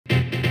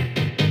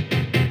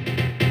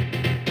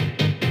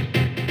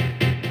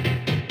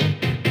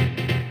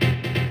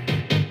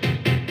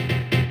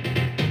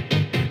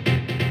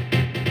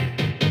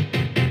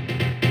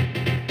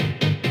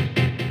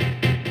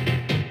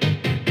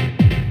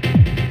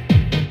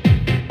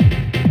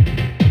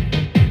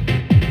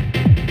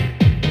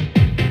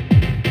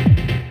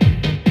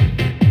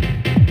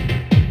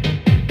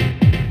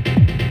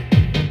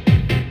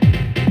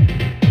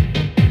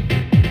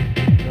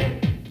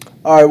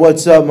All right,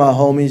 what's up, my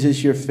homies?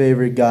 It's your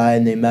favorite guy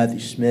named Matthew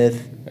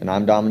Smith. And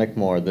I'm Dominic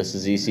Moore. This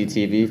is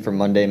Ectv for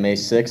Monday, May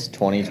 6,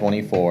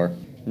 2024.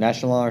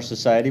 National Honor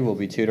Society will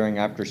be tutoring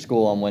after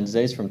school on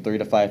Wednesdays from 3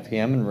 to 5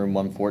 p.m. in room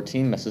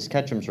 114, Mrs.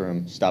 Ketchum's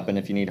room. Stop in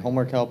if you need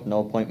homework help,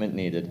 no appointment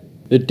needed.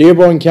 The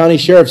Dearborn County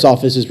Sheriff's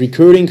Office is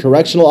recruiting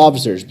correctional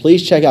officers.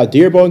 Please check out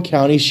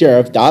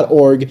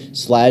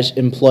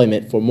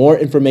dearborncountysheriff.org/employment for more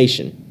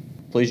information.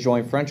 Please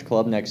join French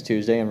Club next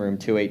Tuesday in room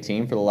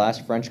 218 for the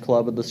last French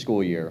Club of the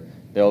school year.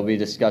 They will be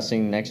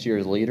discussing next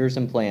year's leaders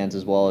and plans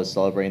as well as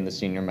celebrating the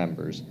senior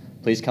members.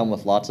 Please come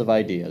with lots of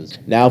ideas.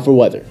 Now for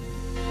weather.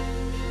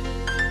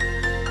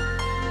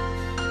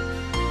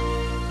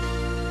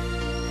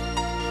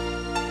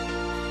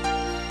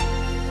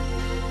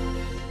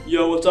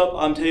 Yo, what's up?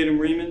 I'm Tatum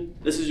Reeman.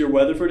 This is your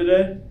weather for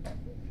today.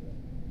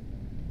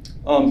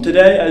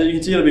 Today, as you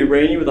can see, it'll be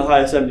rainy with a high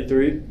of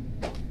 73.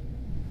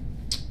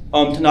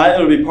 Tonight,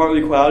 it'll be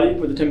partly cloudy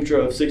with a temperature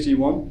of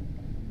 61.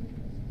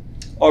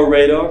 Our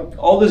radar,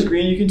 all this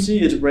green you can see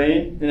is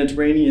rain, and it's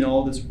rainy in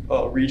all this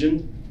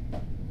region.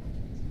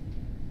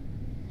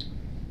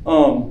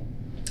 The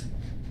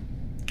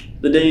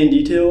day in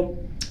detail,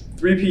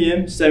 3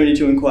 p.m.,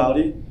 72 and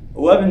cloudy.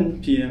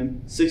 11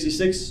 p.m.,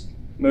 66,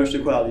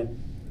 mostly cloudy.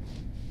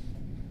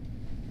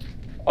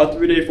 Our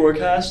 3-day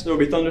forecast, there will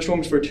be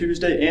thunderstorms for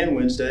Tuesday and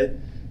Wednesday.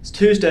 It's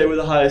Tuesday with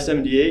a high of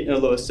 78 and a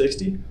low of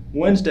 60.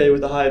 Wednesday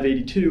with a high of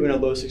 82 and a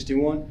low of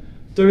 61.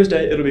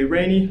 Thursday, it'll be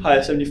rainy, high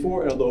of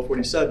 74 and a low of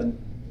 47.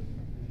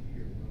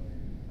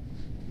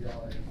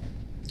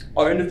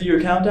 Our end of the year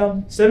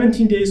countdown,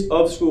 17 days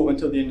of school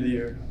until the end of the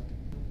year.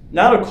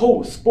 Now to Cole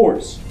with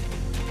sports.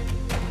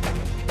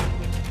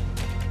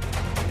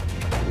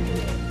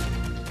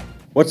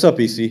 What's up,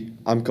 EC?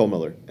 I'm Cole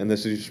Miller, and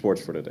this is your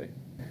sports for today.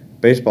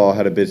 Baseball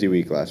had a busy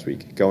week last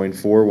week, going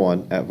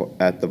 4-1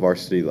 at the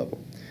varsity level.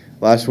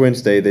 Last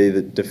Wednesday,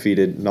 they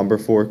defeated number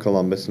 4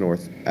 Columbus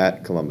North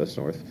at Columbus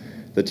North.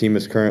 The team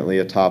is currently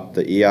atop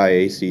the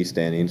EIAC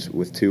standings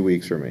with 2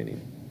 weeks remaining.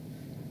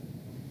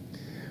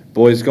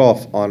 Boys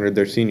golf honored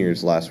their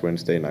seniors last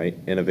Wednesday night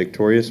in a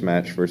victorious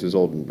match versus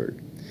Oldenburg.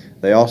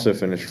 They also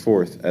finished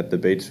 4th at the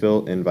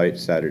Batesville Invite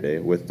Saturday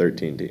with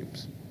 13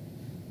 teams.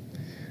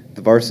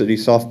 The varsity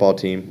softball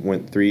team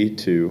went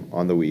 3-2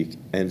 on the week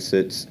and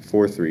sits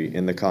 4-3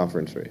 in the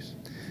conference race.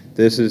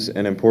 This is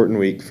an important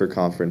week for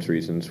conference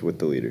reasons with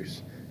the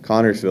leaders.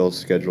 Connorsville is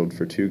scheduled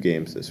for 2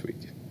 games this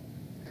week.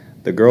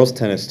 The girls'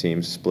 tennis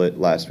team split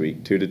last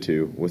week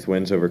 2-2 with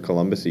wins over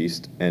Columbus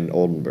East and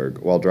Oldenburg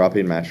while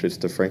dropping matches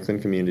to Franklin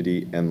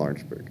Community and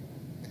Lawrenceburg.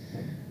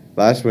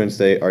 Last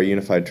Wednesday, our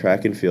unified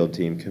track and field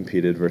team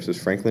competed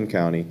versus Franklin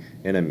County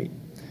in a meet.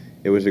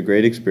 It was a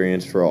great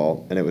experience for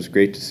all, and it was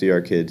great to see our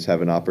kids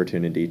have an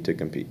opportunity to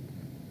compete.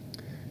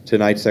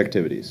 Tonight's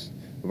activities.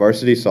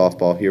 Varsity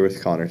softball here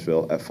with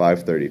Connorsville at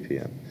 5:30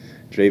 p.m.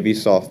 JV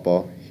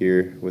softball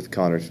here with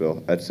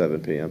Connorsville at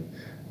 7 p.m.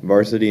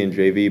 Varsity and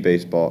JV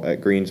baseball at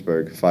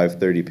Greensburg,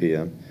 5:30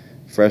 p.m.,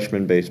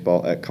 freshman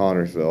baseball at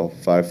Connorsville,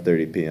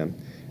 5:30 p.m.,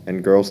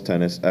 and girls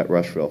tennis at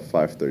Rushville,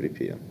 5:30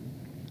 p.m.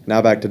 Now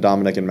back to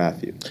Dominic and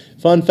Matthew.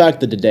 Fun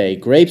fact of the day,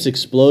 grapes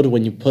explode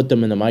when you put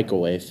them in the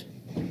microwave.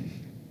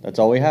 That's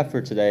all we have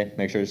for today.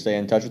 Make sure to stay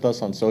in touch with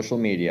us on social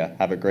media.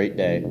 Have a great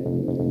day.